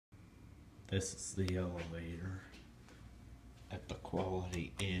This is the elevator at the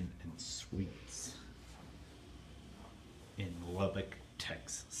Quality Inn and Suites in Lubbock,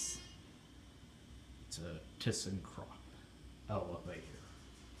 Texas. It's a Thyssenkrupp elevator.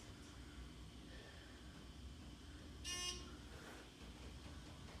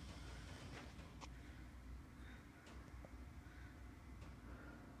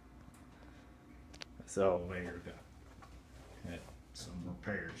 This elevator had some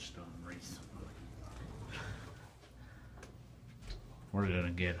repairs done recently. We're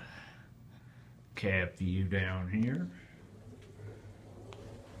gonna get a cab view down here.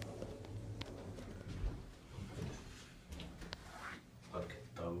 Look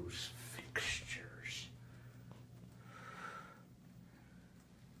at those fixtures.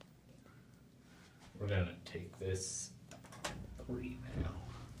 We're gonna take this 3 now.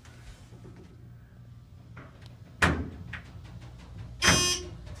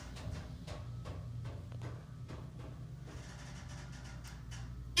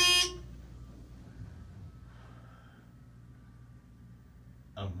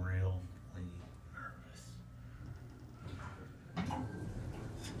 I'm really nervous.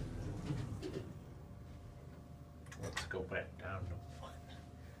 Let's go back down to 1.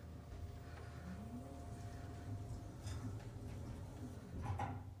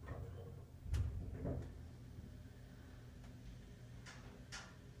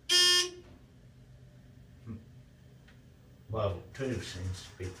 Level 2 seems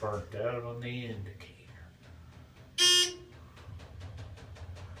to be burnt out on the indicator.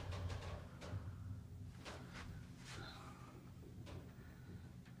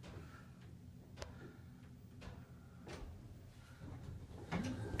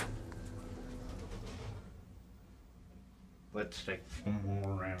 Let's take one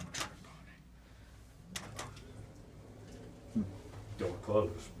more round trip on it. Door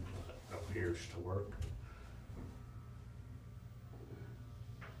closed, but appears to work.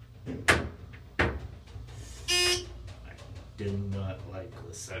 I do not like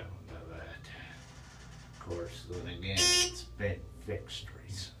the sound of that. Of course, then again, it's been fixed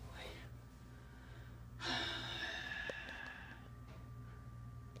recently.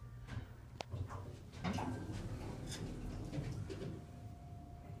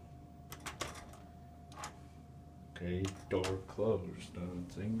 Okay, door closed,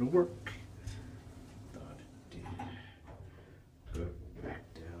 doesn't seem to work. Thought it did. Go back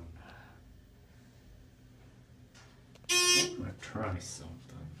down. I'm gonna try something.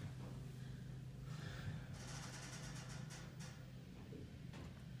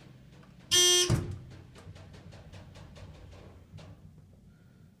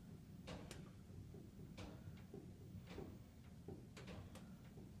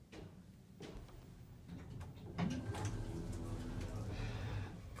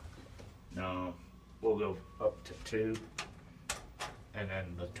 No, we'll go up to 2 and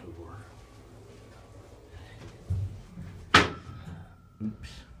then the tour. Oops.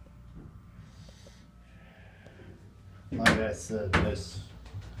 Like I said, this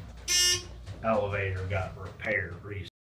elevator got repaired recently.